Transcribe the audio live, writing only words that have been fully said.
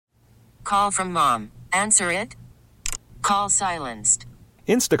call from mom. Answer it. Call silenced.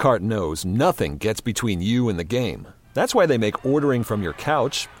 Instacart knows nothing gets between you and the game. That's why they make ordering from your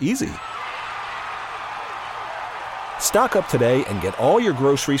couch easy. Stock up today and get all your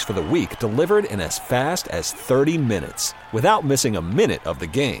groceries for the week delivered in as fast as 30 minutes without missing a minute of the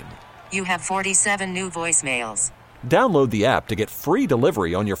game. You have 47 new voicemails. Download the app to get free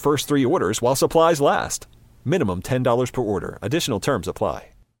delivery on your first 3 orders while supplies last. Minimum $10 per order. Additional terms apply.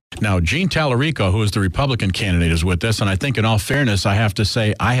 Now, Gene Talerico, who is the Republican candidate, is with us, and I think in all fairness, I have to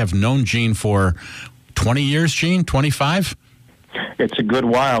say I have known Gene for 20 years, Gene, 25? It's a good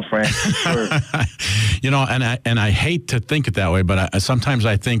while, Frank. Sure. And I hate to think it that way, but sometimes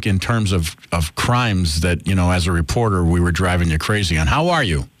I think in terms of crimes that, as a reporter, we were driving you crazy on. How are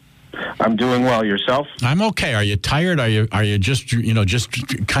you? I'm doing well. Yourself? I'm okay. Are you tired? Are you just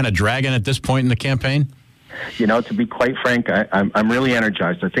kind of dragging at this point in the campaign? To be quite frank, I'm really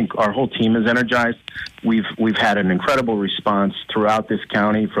energized. I think our whole team is energized. We've had an incredible response throughout this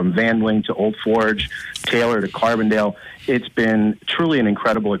county, from Van Wing to Old Forge, Taylor to Carbondale. It's been truly an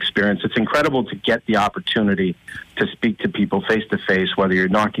incredible experience. It's incredible to get the opportunity to speak to people face to face, whether you're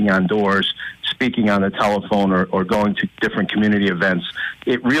knocking on doors, speaking on the telephone, or going to different community events.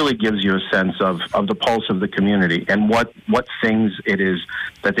 It really gives you a sense of the pulse of the community and what things it is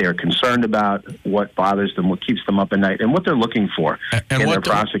that they are concerned about, what bothers them, what keeps them up at night, and what they're looking for in their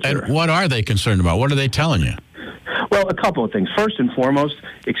prosecutor. And what are they concerned about? What are they telling you? Well, a couple of things. First and foremost,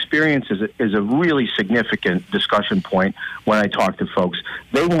 experience is a really significant discussion point when I talk to folks.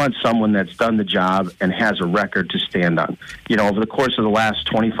 They want someone that's done the job and has a record to stand on. Over the course of the last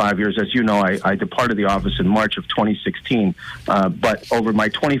 25 years, as you know, I departed the office in March of 2016. But over my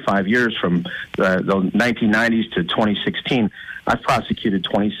 25 years from the 1990s to 2016, I've prosecuted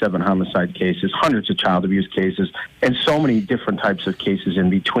 27 homicide cases, hundreds of child abuse cases, and so many different types of cases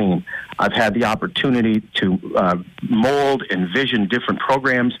in between. I've had the opportunity to mold and vision different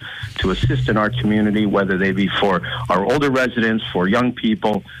programs to assist in our community, whether they be for our older residents, for young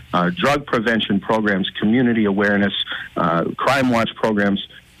people, drug prevention programs, community awareness, crime watch programs.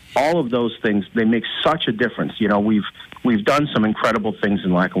 All of those things, they make such a difference. We've done some incredible things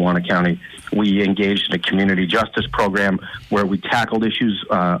in Lackaawnna County. We engaged in a community justice program where we tackled issues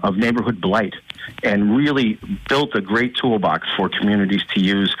of neighborhood blight and really built a great toolbox for communities to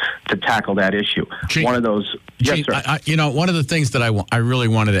use to tackle that issue. Gene, one of those, Gene, yes, sir. One of the things that I really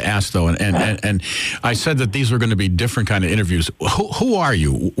wanted to ask, though, and I said that these were going to be different kind of interviews. Who are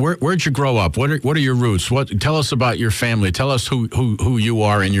you? Where'd you grow up? What are your roots? Tell us about your family. Tell us who you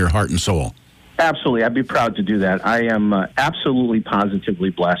are in your heart and soul. Absolutely. I'd be proud to do that. I am absolutely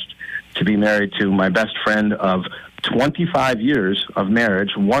positively blessed to be married to my best friend of 25 years of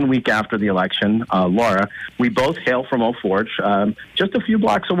marriage, 1 week after the election, Laura. We both hail from Old Forge, just a few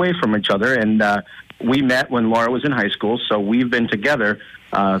blocks away from each other, and we met when Laura was in high school, so we've been together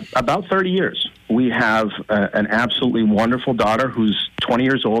about 30 years. We have an absolutely wonderful daughter who's 20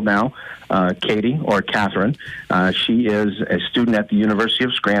 years old now, Katie, or Catherine. She is a student at the University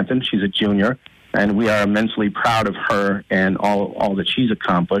of Scranton. She's a junior, and we are immensely proud of her and all that she's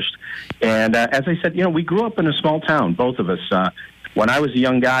accomplished. And as I said, we grew up in a small town, both of us. When I was a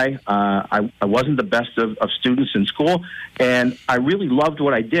young guy, I wasn't the best of students in school, and I really loved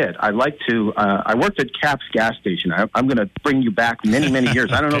what I did. I worked at Cap's gas station. I'm going to bring you back many, many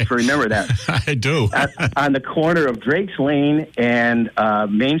years. I don't know if you remember that. I do. On the corner of Drake's Lane and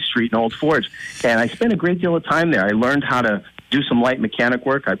Main Street in Old Forge. And I spent a great deal of time there. I learned how to do some light mechanic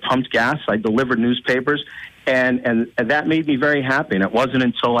work. I pumped gas. I delivered newspapers. And that made me very happy. And it wasn't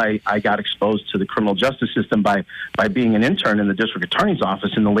until I got exposed to the criminal justice system by being an intern in the district attorney's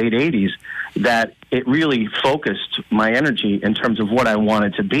office in the late 80s that it really focused my energy in terms of what I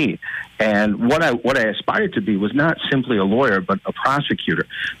wanted to be. And what I aspired to be was not simply a lawyer, but a prosecutor.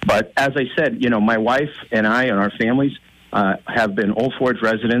 But as I said, my wife and I and our families have been Old Forge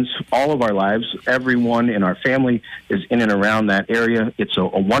residents all of our lives. Everyone in our family is in and around that area. It's a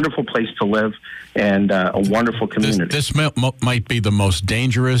wonderful place to live and a wonderful community. This might be the most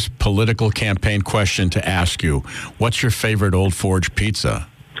dangerous political campaign question to ask you. What's your favorite Old Forge pizza?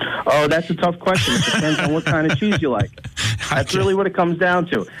 Oh, that's a tough question. It depends on what kind of cheese you like. That's really what it comes down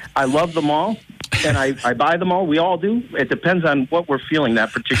to. I love them all, and I buy them all. We all do. It depends on what we're feeling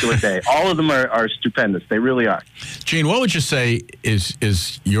that particular day. All of them are stupendous. They really are. Gene, what would you say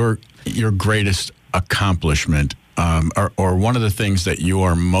is your greatest accomplishment or one of the things that you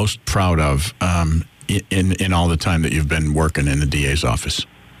are most proud of in all the time that you've been working in the DA's office?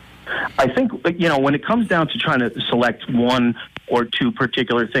 I think, when it comes down to trying to select one or two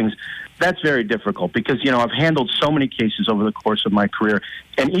particular things, That's very difficult because, I've handled so many cases over the course of my career,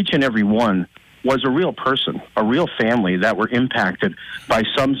 and each and every one was a real person, a real family that were impacted by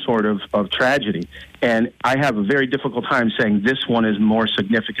some sort of tragedy. And I have a very difficult time saying this one is more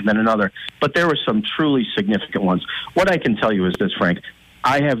significant than another, but there were some truly significant ones. What I can tell you is this, Frank.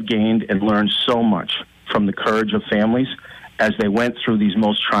 I have gained and learned so much from the courage of families as they went through these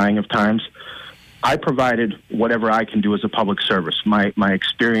most trying of times. I provided whatever I can do as a public service, my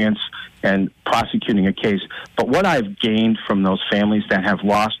experience and prosecuting a case. But what I've gained from those families that have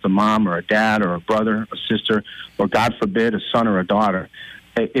lost a mom or a dad or a brother, a sister, or God forbid, a son or a daughter,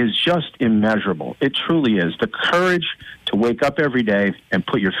 is just immeasurable. It truly is. The courage to wake up every day and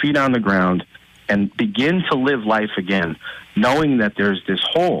put your feet on the ground and begin to live life again, knowing that there's this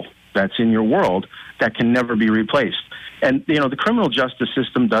hole that's in your world that can never be replaced. And, the criminal justice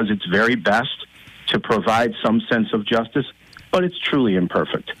system does its very best to provide some sense of justice, but it's truly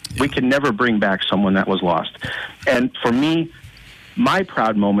imperfect. We can never bring back someone that was lost. And for me, my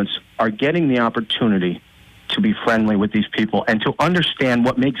proud moments are getting the opportunity to be friendly with these people and to understand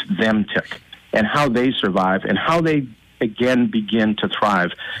what makes them tick and how they survive and how they again begin to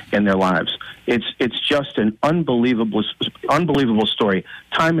thrive in their lives. It's just an unbelievable story,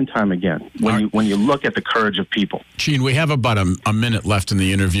 time and time again, when you look at the courage of people. Gene, we have about a minute left in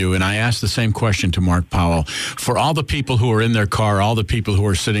the interview, and I asked the same question to Mark Powell. For all the people who are in their car, all the people who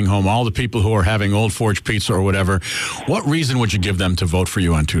are sitting home, all the people who are having Old Forge pizza or whatever, what reason would you give them to vote for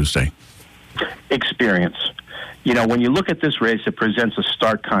you on Tuesday? Experience. When you look at this race, it presents a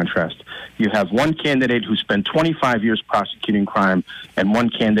stark contrast. You have one candidate who spent 25 years prosecuting crime and one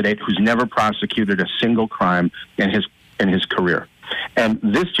candidate who's never prosecuted a single crime in his career. And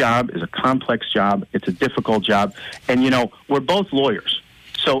this job is a complex job. It's a difficult job. And, we're both lawyers.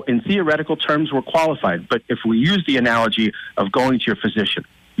 So in theoretical terms, we're qualified. But if we use the analogy of going to your physician,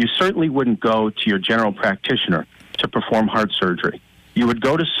 you certainly wouldn't go to your general practitioner to perform heart surgery. You would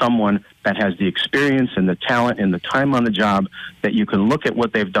go to someone that has the experience and the talent and the time on the job that you can look at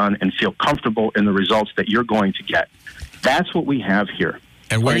what they've done and feel comfortable in the results that you're going to get. That's what we have here.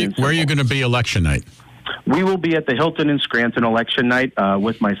 And where are you going to be election night? We will be at the Hilton in Scranton election night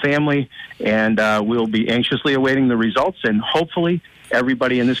with my family, and we'll be anxiously awaiting the results, and hopefully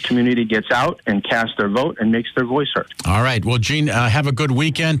everybody in this community gets out and casts their vote and makes their voice heard. All right. Well, Gene, have a good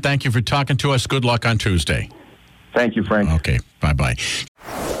weekend. Thank you for talking to us. Good luck on Tuesday. Thank you, Frank. Okay, bye-bye.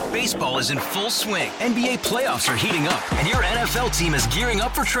 Baseball is in full swing. NBA playoffs are heating up, and your NFL team is gearing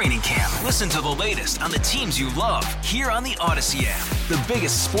up for training camp. Listen to the latest on the teams you love here on the Odyssey app. The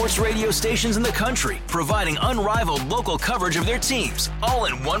biggest sports radio stations in the country, providing unrivaled local coverage of their teams, all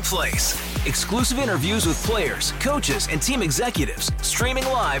in one place. Exclusive interviews with players, coaches, and team executives, streaming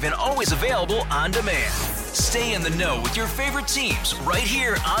live and always available on demand. Stay in the know with your favorite teams right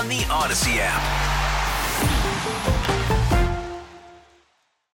here on the Odyssey app.